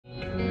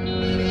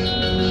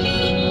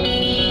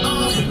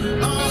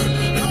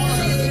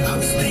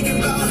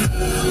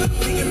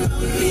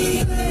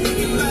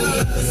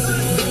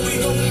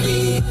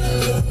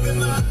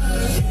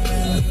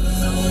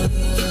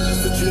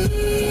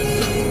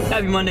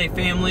Monday,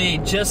 family.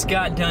 Just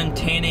got done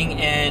tanning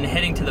and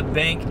heading to the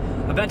bank.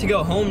 About to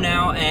go home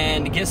now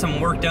and get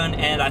some work done,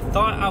 and I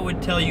thought I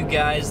would tell you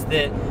guys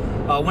that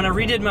when I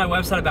redid my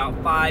website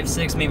about 5,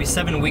 6, maybe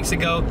 7 weeks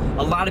ago,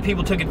 a lot of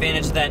people took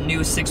advantage of that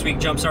new 6-week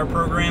Jumpstart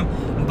program,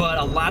 but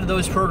a lot of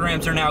those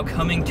programs are now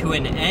coming to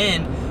an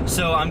end,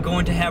 so I'm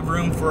going to have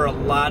room for a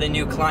lot of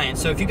new clients.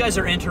 So if you guys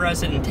are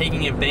interested in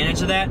taking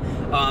advantage of that,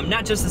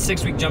 not just the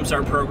 6-week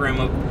Jumpstart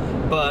program,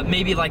 but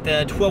maybe like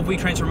the 12-week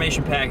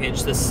transformation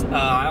package.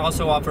 I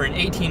also offer an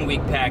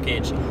 18-week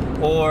package,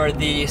 or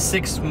the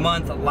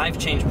 6-month life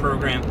change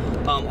program.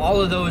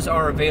 All of those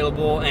are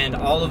available, and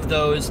all of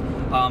those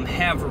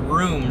have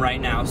room right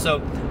now.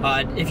 So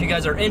if you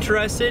guys are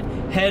interested,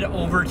 head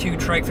over to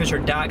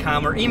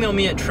treggfisher.com or email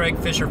me at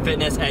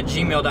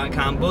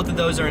treggfisherfitness@gmail.com. Both of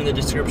those are in the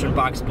description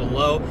box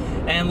below,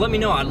 and let me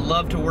know. I'd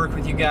love to work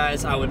with you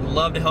guys. I would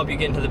love to help you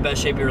get into the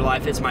best shape of your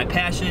life. It's my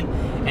passion,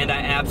 and I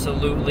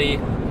absolutely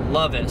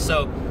love it.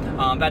 So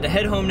I'm about to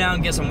head home now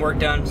and get some work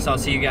done, so I'll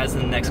see you guys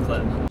in the next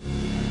clip.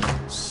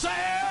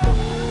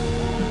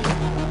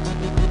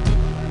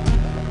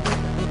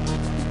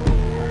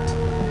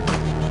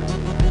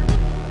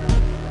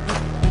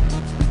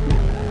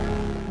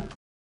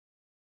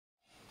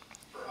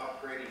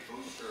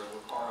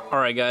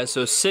 Alright guys,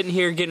 so sitting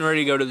here getting ready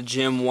to go to the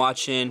gym,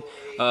 watching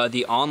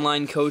the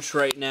online coach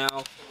right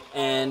now,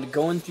 and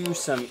going through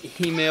some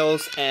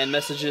emails and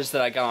messages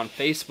that I got on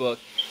Facebook.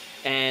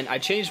 And I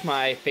changed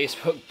my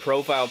Facebook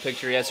profile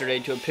picture yesterday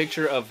to a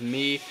picture of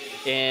me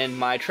in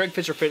my Tregg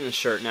Fisher Fitness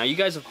shirt. Now, you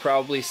guys have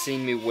probably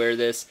seen me wear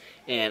this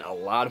in a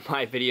lot of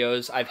my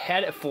videos. I've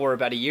had it for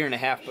about 1.5 years,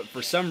 but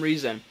for some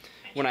reason,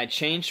 when I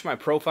changed my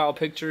profile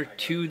picture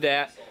to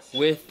that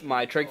with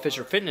my Tregg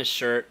Fisher Fitness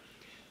shirt,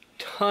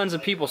 tons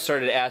of people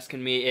started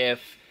asking me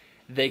if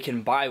they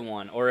can buy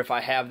one, or if I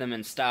have them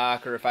in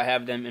stock, or if I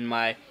have them in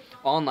my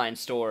online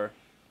store.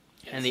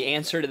 And the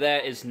answer to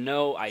that is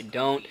no, I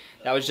don't.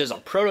 That was just a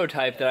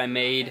prototype that I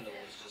made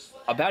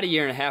about 1.5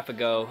 years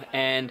ago,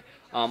 and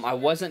I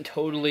wasn't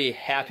totally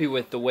happy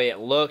with the way it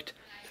looked.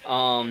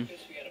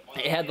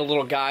 It had the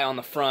little guy on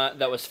the front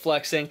that was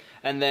flexing,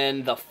 and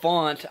then the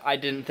font I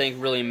didn't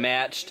think really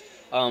matched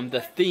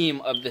the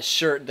theme of the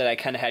shirt that I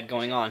kind of had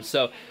going on.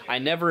 So I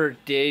never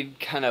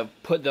did kind of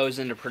put those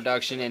into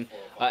production and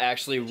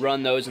actually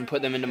run those and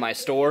put them into my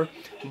store.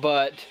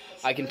 But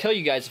I can tell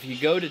you guys, if you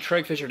go to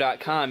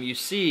treggfisher.com, you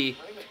see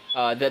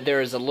that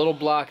there is a little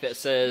block that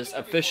says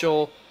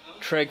official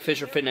Tregg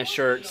Fisher Fitness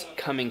shirts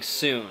coming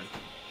soon.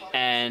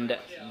 And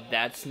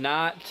that's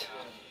not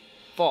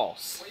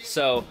false.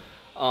 So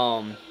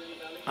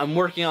I'm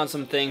working on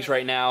some things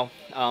right now.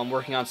 I'm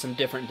working on some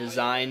different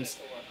designs.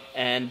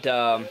 And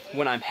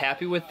when I'm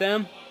happy with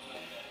them,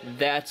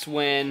 that's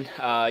when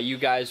you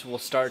guys will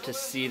start to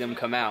see them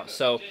come out.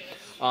 So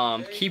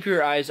keep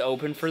your eyes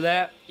open for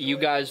that. You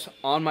guys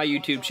on my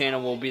YouTube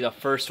channel will be the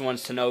first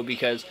ones to know,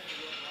 because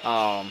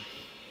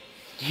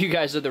you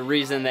guys are the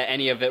reason that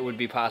any of it would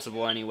be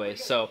possible anyway.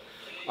 So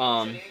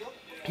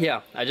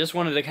yeah, I just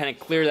wanted to kind of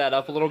clear that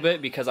up a little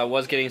bit, because I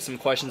was getting some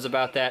questions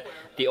about that.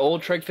 The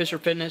old Tregg Fisher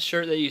Fitness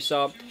shirt that you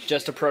saw,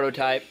 just a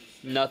prototype,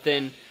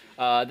 nothing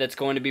that's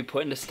going to be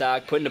put into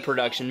stock, put into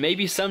production.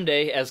 Maybe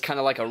someday as kind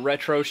of like a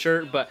retro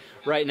shirt, but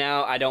right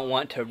now I don't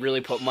want to really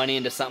put money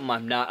into something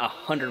I'm not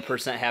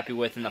 100% happy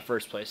with in the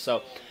first place.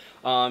 So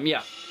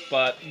yeah,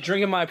 but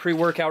drinking my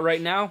pre-workout right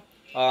now.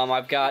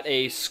 I've got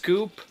a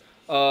scoop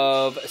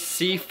of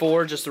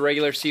C4, just the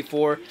regular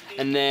C4,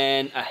 and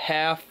then a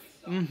half,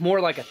 more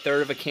like a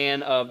third of a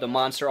can of the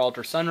Monster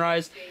Ultra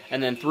Sunrise,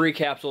 and then 3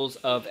 capsules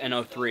of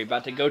NO3.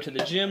 About to go to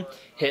the gym,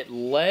 hit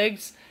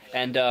legs,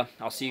 and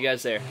I'll see you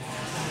guys there.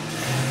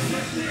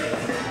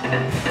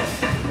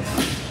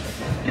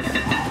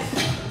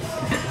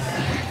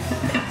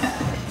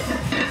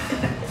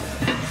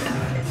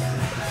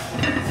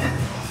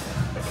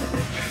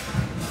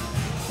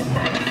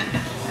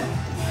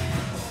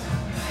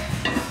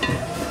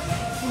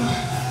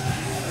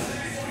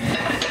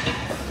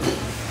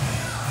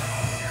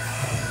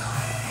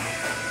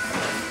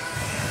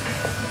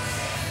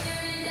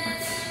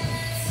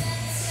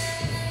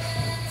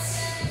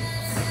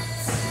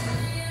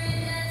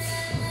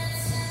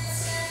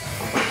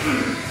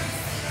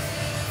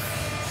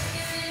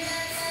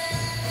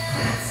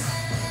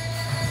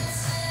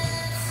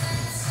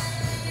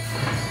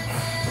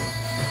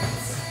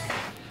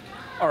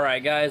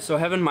 Alright guys, so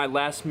having my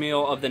last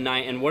meal of the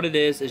night, and what it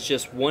is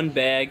just one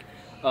bag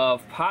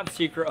of Pop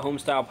Secret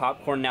home-style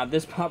popcorn. Now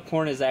this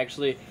popcorn is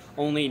actually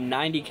only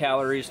 90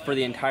 calories for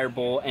the entire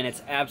bowl, and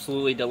it's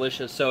absolutely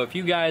delicious. So if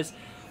you guys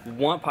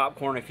want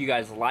popcorn, if you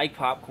guys like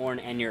popcorn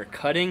and you're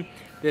cutting,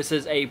 this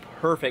is a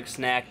perfect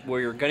snack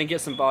where you're going to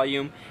get some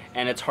volume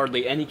and it's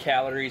hardly any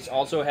calories.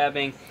 Also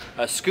having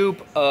a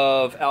scoop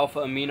of alpha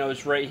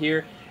aminos right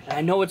here. And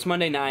I know it's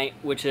Monday night,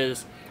 which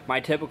is my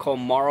typical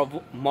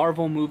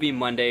Marvel movie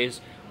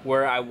Mondays,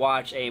 where I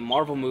watch a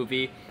Marvel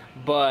movie,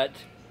 but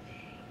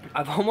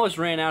I've almost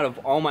ran out of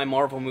all my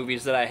Marvel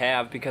movies that I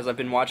have, because I've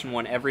been watching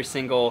one every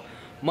single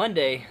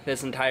Monday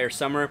this entire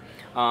summer.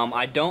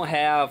 I don't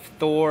have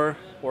Thor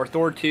or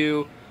Thor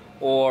 2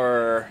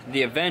 or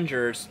The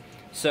Avengers.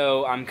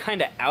 So I'm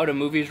kind of out of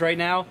movies right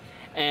now,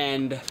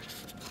 and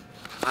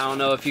I don't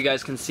know if you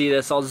guys can see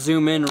this. I'll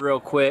zoom in real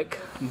quick,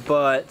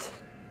 but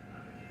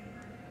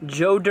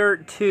Joe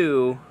Dirt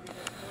 2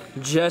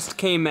 just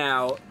came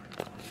out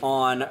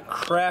on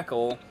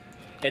Crackle.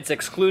 It's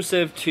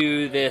exclusive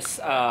to this,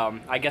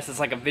 I guess it's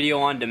like a video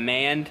on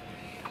demand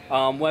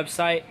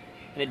website,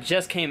 and it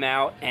just came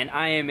out, and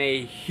I am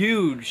a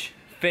huge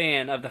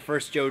fan of the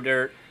first Joe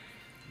Dirt.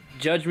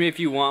 Judge me if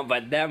you want,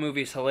 but that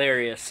movie's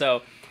hilarious.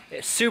 So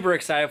super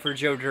excited for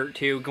Joe Dirt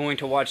 2, going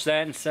to watch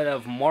that instead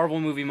of Marvel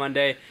Movie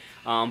Monday,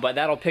 but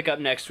that'll pick up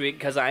next week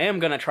because I am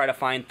going to try to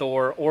find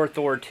Thor or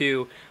Thor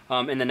 2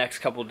 in the next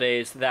couple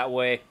days. That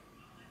way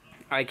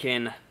I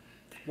can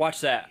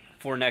watch that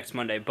for next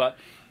Monday. But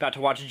about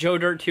to watch Joe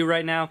Dirt 2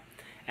 right now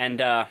and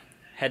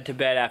head to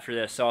bed after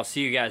this, so I'll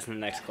see you guys in the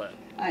next clip.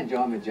 I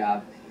enjoy my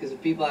job because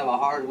if people have a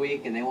hard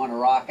week and they want to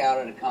rock out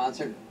at a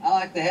concert, I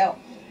like to help.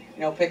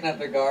 You know, picking up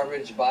their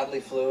garbage,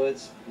 bodily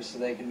fluids, just so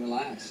they can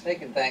relax. They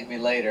can thank me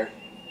later.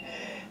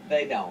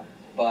 They don't.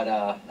 But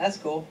that's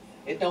cool.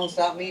 It don't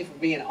stop me from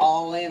being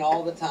all in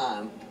all the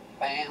time.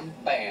 Bam,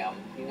 bam.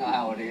 You know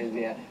how it is,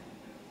 yeah.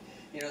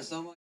 You know,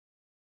 someone...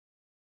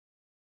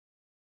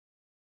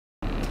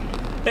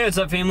 Hey, what's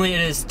up, family?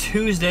 It is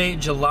Tuesday,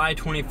 July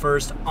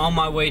 21st. On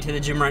my way to the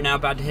gym right now,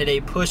 about to hit a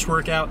push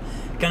workout.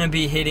 Gonna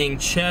be hitting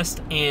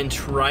chest and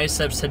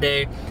triceps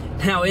today.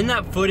 Now, in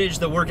that footage,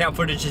 the workout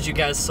footage that you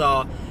guys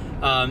saw,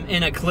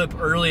 in a clip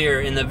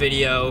earlier in the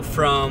video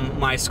from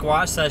my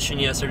squat session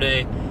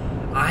yesterday,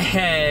 I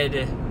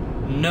had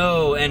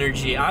no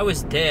energy. I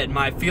was dead.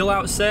 My feel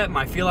out set,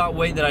 my feel out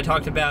weight that I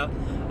talked about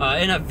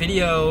in a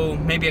video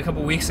maybe a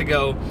couple weeks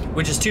ago,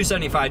 which is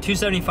 275.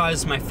 275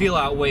 is my feel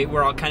out weight,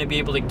 where I'll kind of be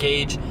able to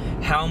gauge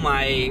how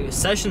my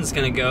session's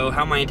gonna go,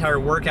 how my entire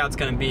workout's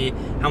gonna be,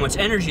 how much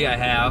energy I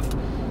have.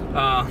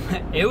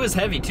 It was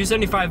heavy.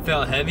 275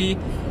 felt heavy,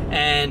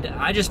 and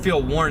I just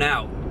feel worn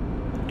out.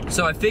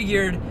 So I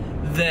figured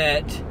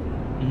that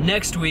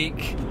next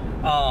week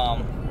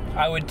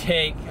I would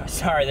take,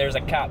 sorry, there's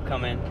a cop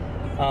coming.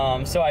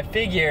 So I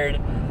figured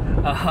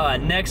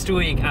next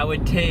week I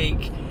would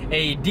take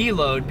a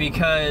deload,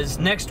 because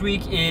next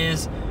week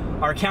is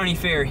our county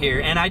fair here,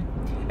 and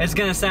it's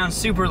gonna sound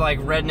super like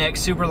redneck,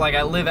 super like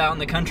I live out in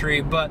the country,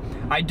 but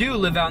I do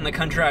live out in the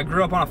country. I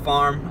grew up on a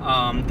farm.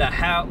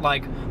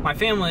 Like my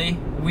family,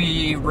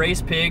 we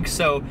raise pigs,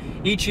 so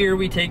each year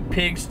we take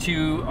pigs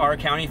to our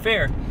county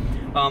fair.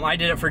 I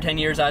did it for 10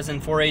 years. I was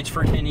in 4-H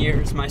for 10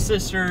 years. My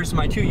sisters,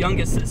 my two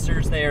youngest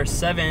sisters, they are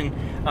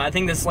 7. I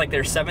think this is like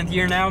their 7th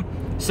year now.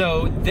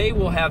 So they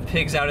will have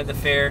pigs out at the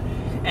fair.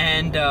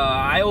 And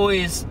I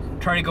always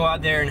try to go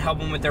out there and help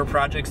them with their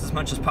projects as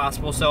much as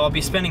possible. So I'll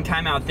be spending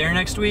time out there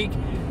next week.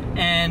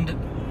 And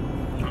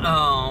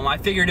I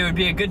figured it would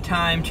be a good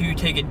time to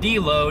take a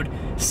deload,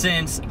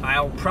 since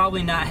I'll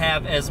probably not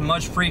have as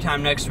much free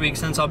time next week,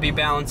 since I'll be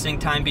balancing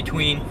time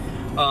between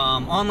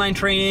online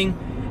training,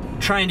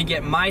 trying to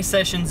get my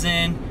sessions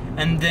in,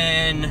 and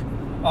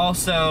then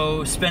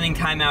also spending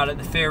time out at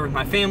the fair with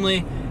my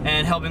family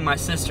and helping my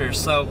sisters.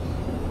 So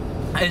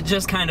it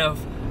just kind of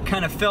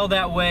fell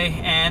that way,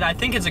 and I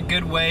think it's a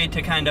good way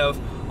to kind of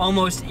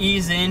almost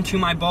ease into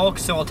my bulk.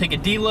 So I'll take a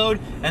deload,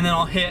 and then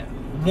I'll hit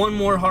one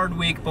more hard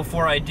week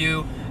before I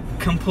do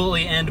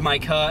completely end my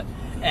cut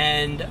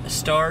and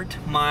start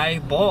my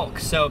bulk.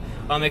 So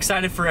I'm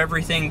excited for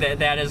everything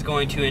that is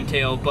going to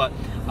entail, but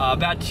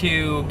about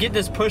to get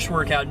this push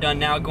workout done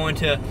now. Gonna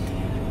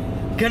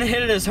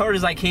hit it as hard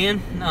as I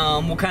can.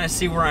 We'll kind of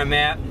see where I'm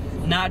at.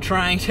 Not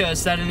trying to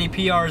set any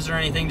PRs or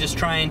anything, just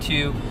trying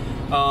to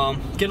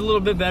get a little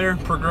bit better,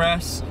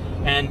 progress,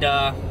 and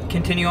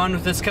continue on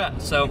with this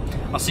cut. So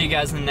I'll see you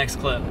guys in the next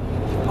clip.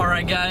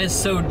 Alright guys,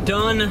 so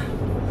done.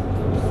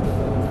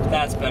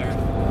 That's better.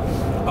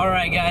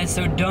 Alright guys,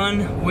 so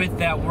done with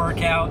that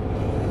workout,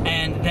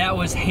 and that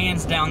was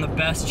hands down the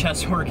best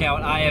chest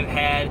workout I have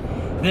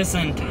had this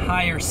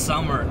entire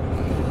summer.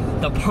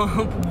 The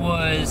pump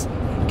was,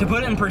 to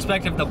put it in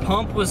perspective, the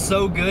pump was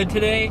so good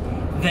today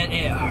that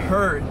it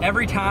hurt.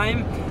 Every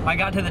time I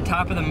got to the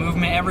top of the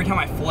movement, every time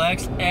I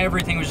flexed,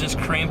 everything was just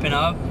cramping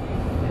up.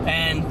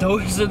 And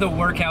those are the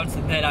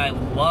workouts that I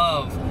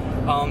love.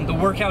 The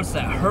workouts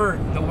that hurt,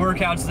 the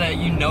workouts that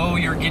you know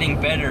you're getting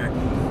better.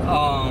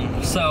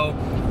 So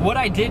what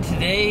I did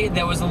today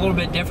that was a little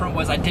bit different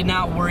was I did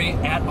not worry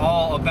at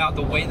all about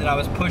the weight that I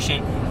was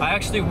pushing. I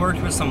actually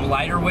worked with some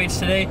lighter weights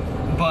today,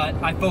 but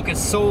I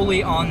focused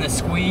solely on the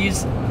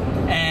squeeze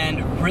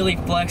and really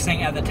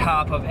flexing at the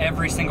top of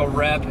every single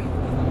rep,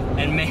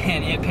 and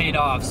man, it paid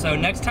off. So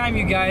next time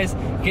you guys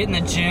get in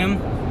the gym,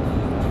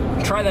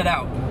 try that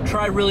out.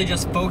 Try really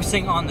just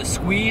focusing on the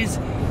squeeze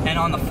and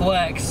on the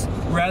flex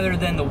rather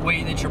than the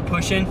weight that you're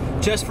pushing,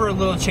 just for a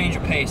little change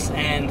of pace,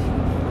 and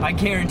I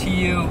guarantee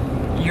you,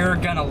 you're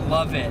gonna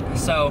love it.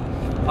 So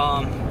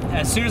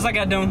as soon as I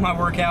got done with my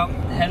workout,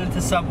 headed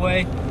to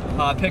Subway,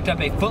 Picked up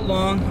a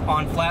foot-long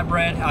on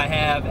flatbread. I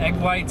have egg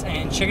whites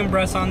and chicken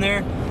breasts on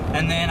there.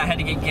 And then I had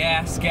to get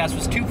gas. Gas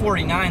was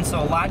 $2.49, so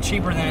a lot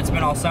cheaper than it's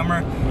been all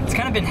summer. It's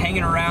kind of been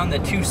hanging around the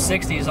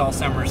 260s all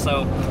summer,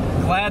 so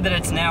glad that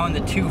it's now in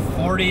the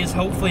 240s.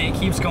 Hopefully it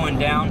keeps going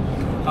down.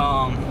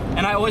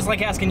 And I always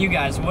like asking you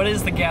guys, what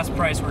is the gas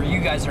price where you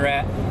guys are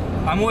at?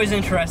 I'm always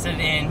interested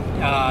in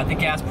the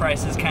gas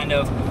prices kind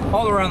of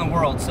all around the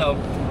world, so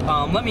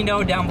let me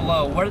know down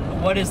below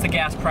what is the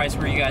gas price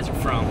where you guys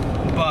are from.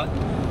 But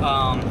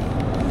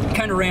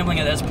kind of rambling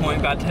at this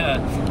point, about to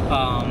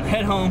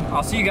head home.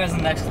 I'll see you guys in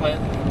the next clip.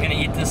 Gonna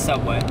eat this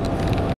Subway.